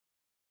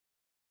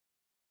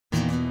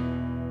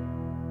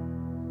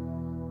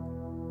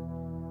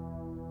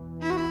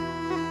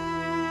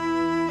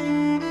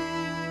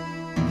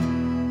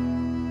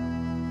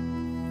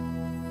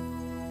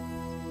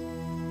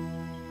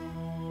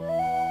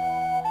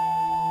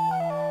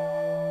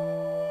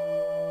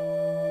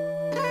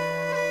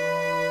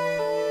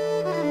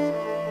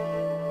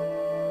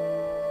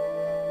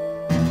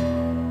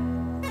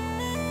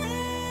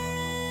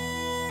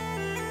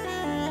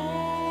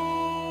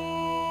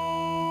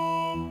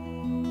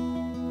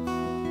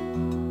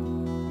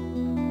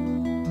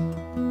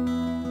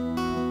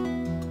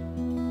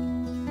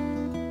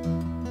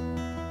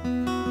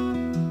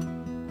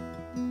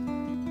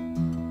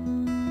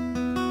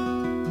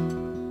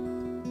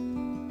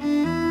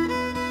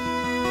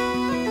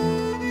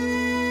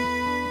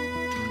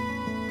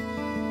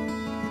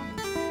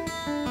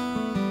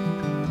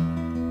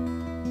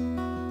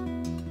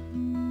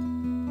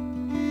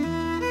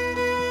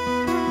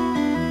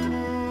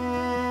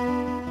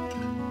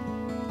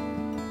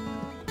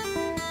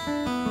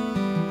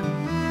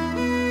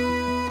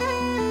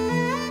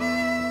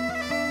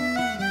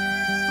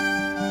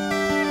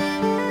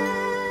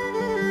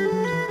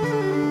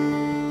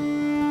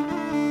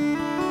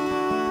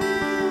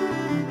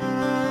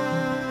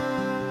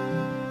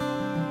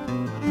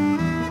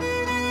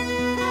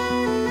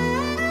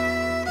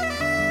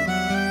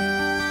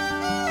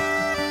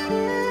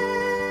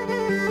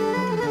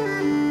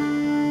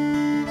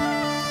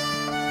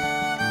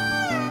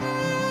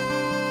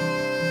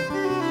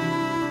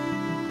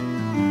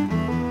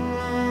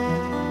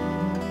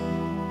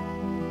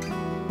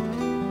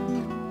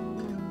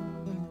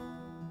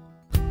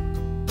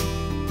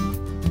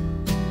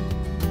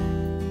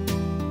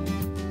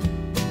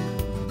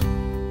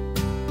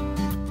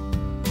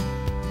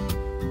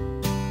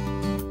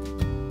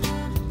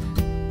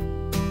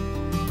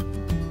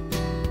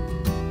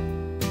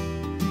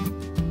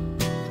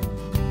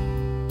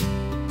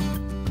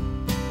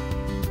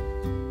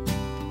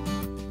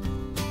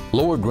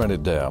Lower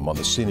Granite Dam on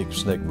the scenic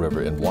Snake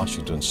River in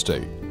Washington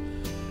State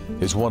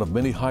is one of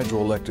many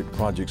hydroelectric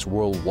projects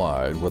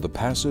worldwide where the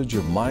passage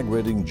of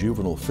migrating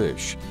juvenile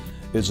fish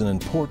is an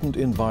important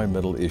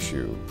environmental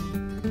issue.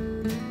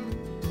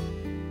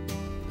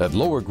 At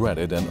Lower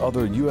Granite and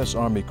other U.S.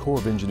 Army Corps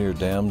of Engineer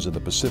dams in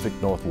the Pacific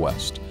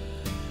Northwest,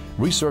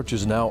 research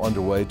is now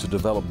underway to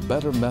develop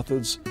better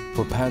methods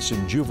for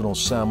passing juvenile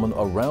salmon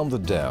around the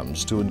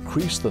dams to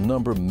increase the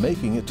number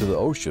making it to the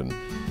ocean,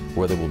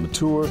 where they will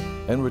mature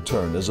and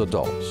return as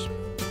adults.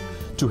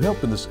 To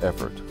help in this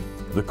effort,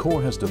 the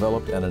Corps has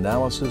developed an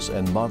analysis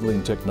and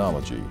modeling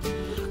technology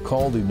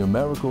called the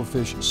numerical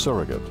fish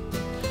surrogate,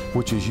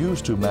 which is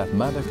used to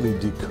mathematically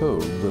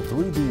decode the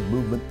 3D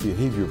movement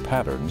behavior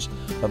patterns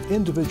of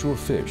individual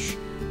fish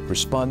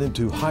responding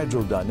to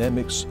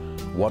hydrodynamics,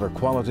 water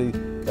quality,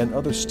 and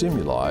other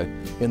stimuli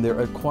in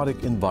their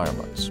aquatic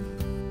environments.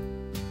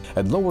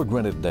 At Lower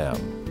Granite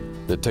Dam,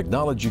 the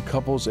technology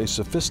couples a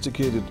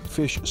sophisticated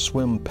fish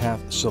swim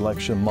path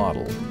selection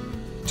model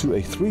to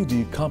a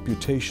 3D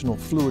computational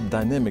fluid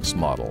dynamics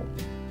model.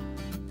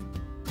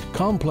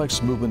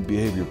 Complex movement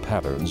behavior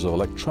patterns of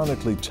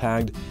electronically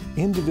tagged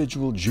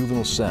individual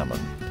juvenile salmon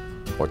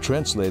are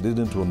translated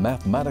into a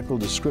mathematical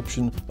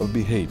description of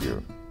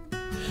behavior.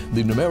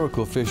 The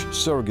numerical fish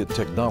surrogate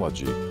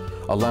technology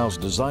allows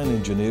design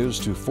engineers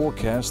to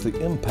forecast the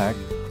impact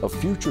of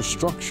future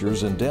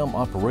structures and dam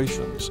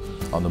operations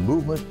on the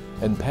movement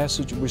and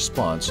passage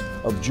response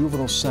of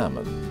juvenile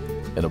salmon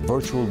in a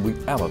virtual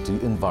reality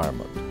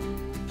environment.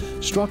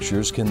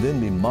 Structures can then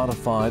be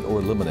modified or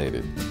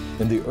eliminated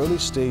in the early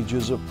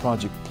stages of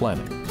project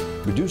planning,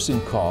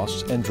 reducing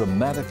costs and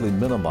dramatically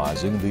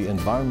minimizing the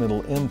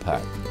environmental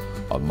impact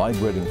on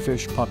migrating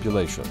fish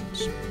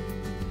populations.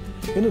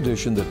 In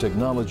addition, the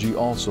technology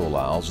also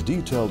allows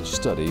detailed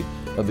study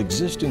of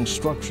existing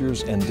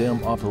structures and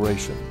dam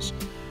operations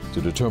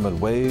to determine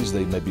ways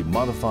they may be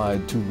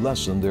modified to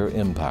lessen their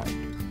impact.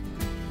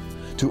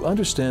 To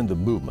understand the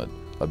movement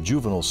of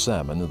juvenile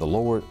salmon in the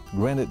Lower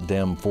Granite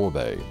Dam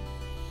forebay,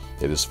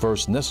 it is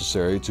first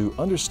necessary to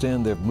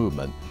understand their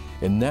movement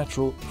in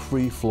natural,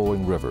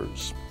 free-flowing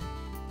rivers.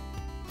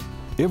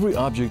 Every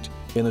object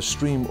in a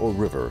stream or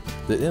river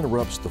that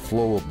interrupts the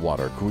flow of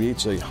water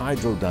creates a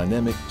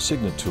hydrodynamic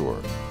signature,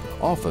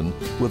 often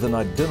with an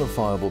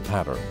identifiable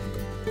pattern.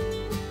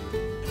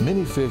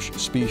 Many fish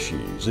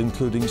species,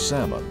 including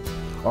salmon,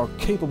 are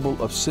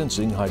capable of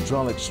sensing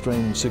hydraulic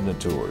strain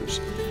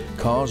signatures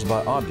caused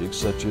by objects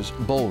such as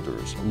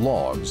boulders,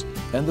 logs,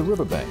 and the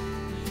riverbank,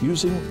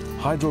 using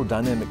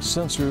hydrodynamic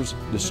sensors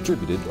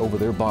distributed over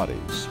their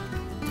bodies.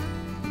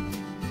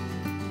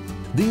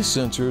 These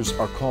sensors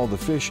are called the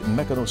fish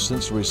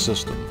mechanosensory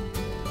system.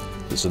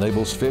 This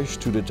enables fish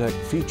to detect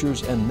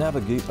features and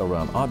navigate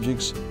around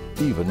objects,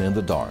 even in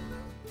the dark.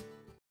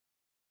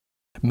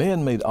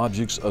 Man-made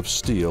objects of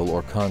steel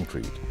or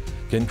concrete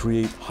can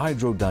create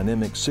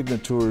hydrodynamic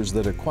signatures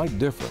that are quite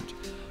different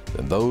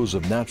than those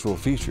of natural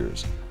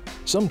features,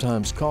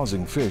 sometimes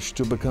causing fish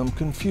to become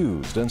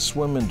confused and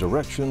swim in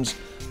directions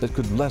that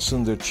could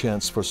lessen their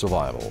chance for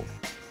survival.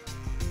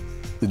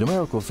 The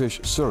numerical fish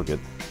surrogate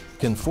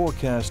can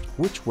forecast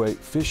which way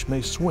fish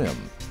may swim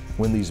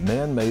when these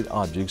man-made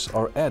objects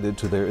are added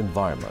to their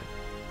environment,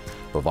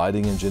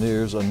 providing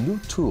engineers a new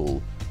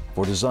tool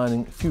for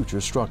designing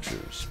future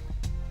structures.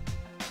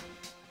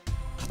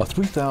 A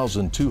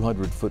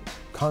 3,200-foot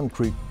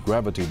concrete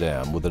gravity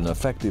dam with an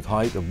effective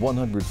height of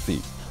 100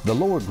 feet. The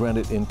Lower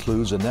Granite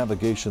includes a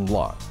navigation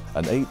lock,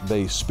 an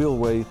 8-bay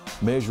spillway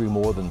measuring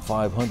more than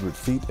 500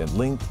 feet in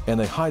length,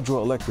 and a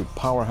hydroelectric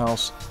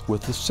powerhouse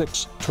with the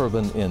 6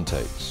 turbine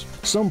intakes.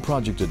 Some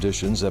project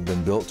additions have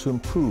been built to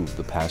improve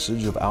the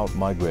passage of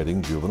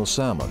out-migrating juvenile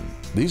salmon.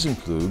 These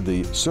include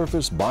the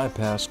Surface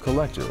Bypass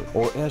Collector,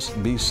 or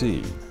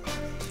SBC,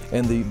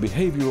 and the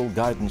Behavioral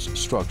Guidance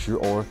Structure,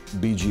 or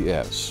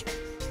BGS.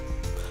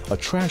 A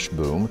trash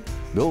boom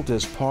built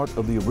as part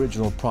of the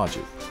original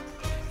project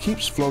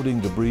keeps floating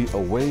debris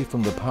away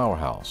from the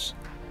powerhouse,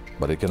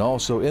 but it can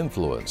also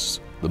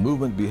influence the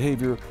movement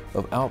behavior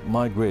of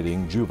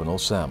out-migrating juvenile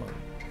salmon.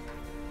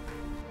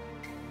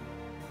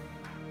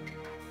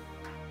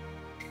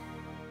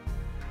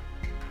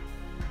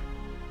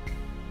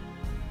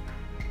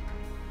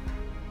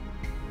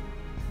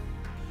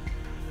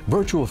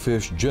 Virtual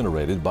fish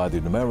generated by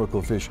the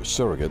numerical fish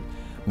surrogate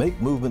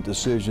make movement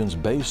decisions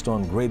based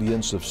on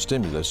gradients of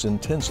stimulus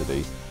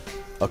intensity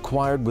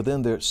acquired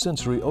within their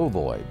sensory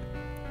ovoid.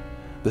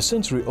 The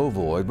sensory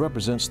ovoid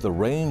represents the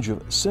range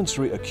of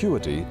sensory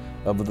acuity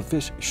of the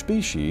fish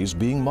species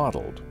being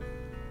modeled.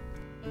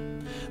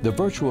 The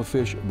virtual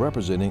fish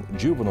representing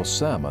juvenile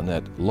salmon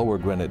at Lower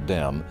Granite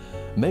Dam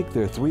make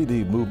their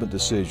 3D movement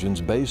decisions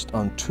based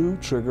on 2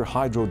 trigger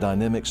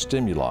hydrodynamic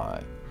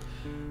stimuli: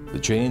 the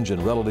change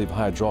in relative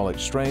hydraulic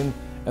strain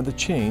and the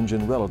change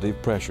in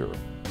relative pressure.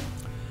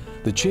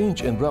 The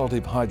change in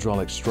relative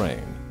hydraulic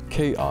strain,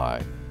 Ki,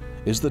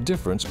 is the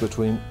difference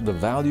between the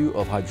value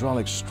of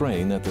hydraulic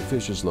strain at the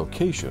fish's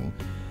location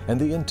and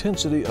the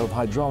intensity of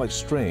hydraulic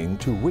strain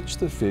to which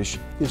the fish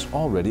is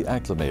already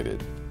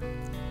acclimated.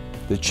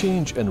 The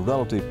change in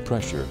relative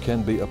pressure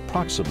can be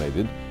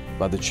approximated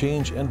by the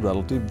change in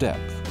relative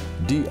depth,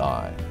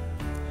 DI,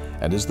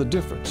 and is the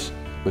difference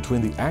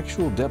between the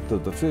actual depth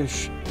of the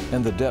fish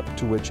and the depth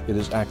to which it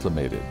is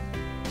acclimated.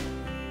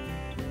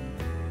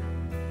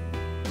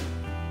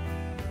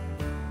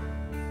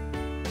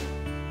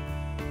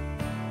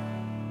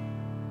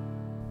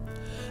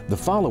 The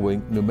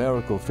following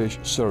numerical fish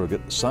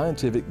surrogate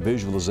scientific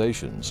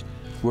visualizations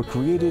were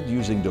created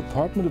using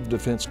Department of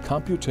Defense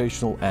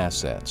computational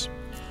assets,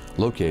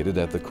 located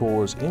at the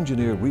Corps'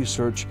 Engineer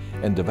Research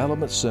and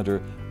Development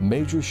Center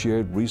Major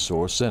Shared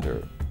Resource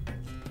Center.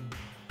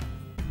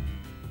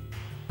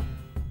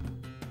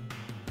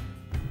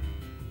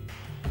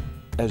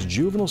 As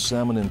juvenile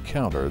salmon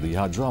encounter the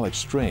hydraulic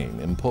strain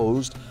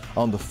imposed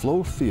on the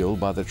flow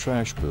field by the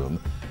trash boom,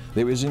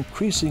 there is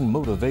increasing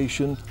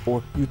motivation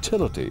or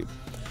utility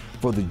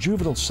for the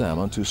juvenile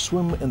salmon to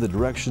swim in the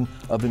direction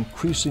of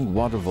increasing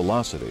water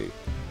velocity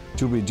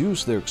to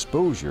reduce their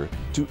exposure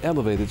to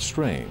elevated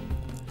strain,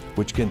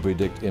 which can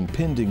predict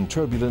impending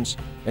turbulence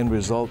and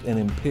result in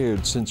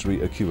impaired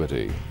sensory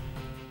acuity.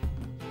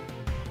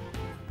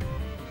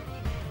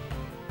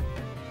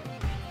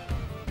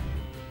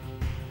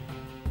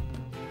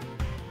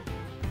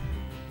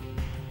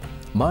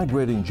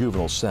 Migrating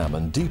juvenile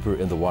salmon deeper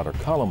in the water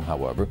column,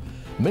 however,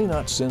 may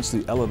not sense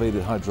the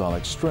elevated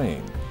hydraulic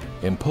strain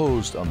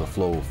imposed on the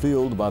flow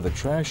field by the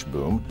trash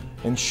boom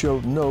and show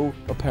no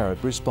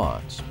apparent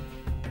response.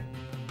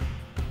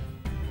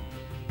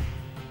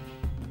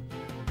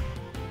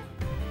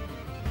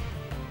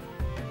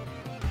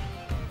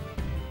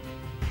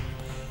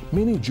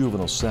 Many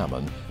juvenile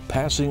salmon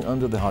passing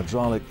under the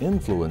hydraulic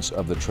influence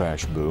of the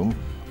trash boom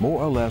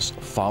more or less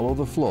follow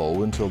the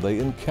flow until they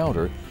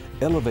encounter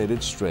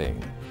elevated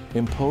strain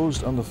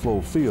imposed on the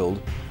flow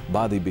field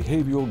by the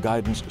Behavioral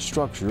Guidance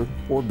Structure,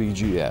 or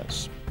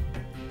BGS.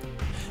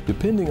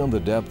 Depending on the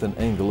depth and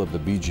angle of the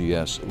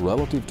BGS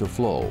relative to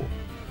flow,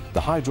 the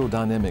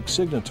hydrodynamic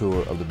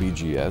signature of the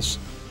BGS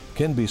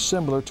can be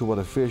similar to what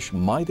a fish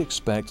might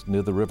expect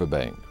near the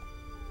riverbank.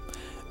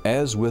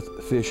 As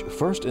with fish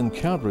first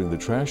encountering the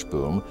trash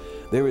boom,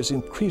 there is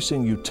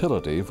increasing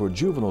utility for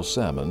juvenile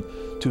salmon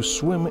to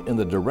swim in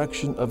the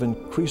direction of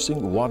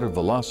increasing water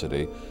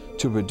velocity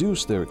to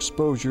reduce their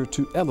exposure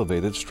to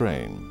elevated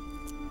strain.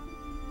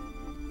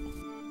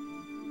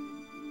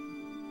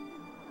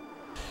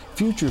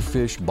 Future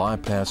fish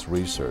bypass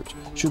research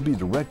should be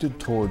directed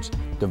towards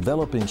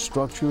developing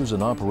structures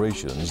and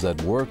operations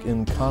that work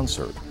in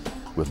concert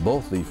with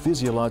both the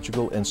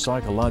physiological and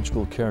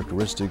psychological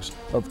characteristics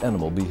of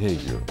animal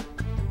behavior.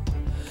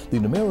 The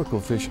numerical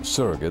fish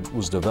surrogate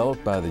was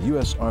developed by the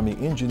U.S. Army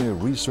Engineer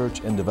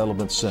Research and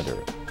Development Center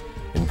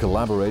in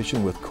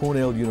collaboration with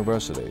Cornell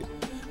University,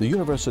 the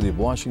University of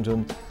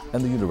Washington,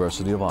 and the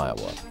University of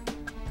Iowa.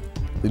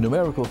 The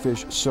numerical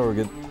fish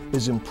surrogate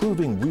is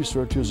improving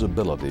researchers'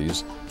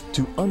 abilities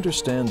to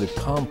understand the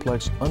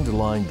complex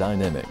underlying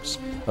dynamics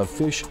of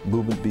fish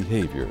movement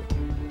behavior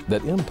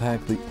that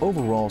impact the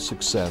overall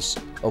success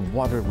of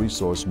water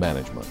resource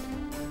management.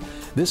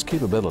 This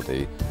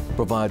capability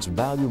provides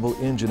valuable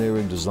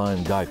engineering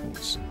design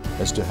guidance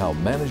as to how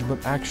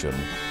management action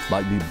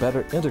might be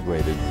better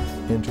integrated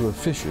into a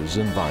fish's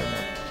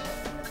environment.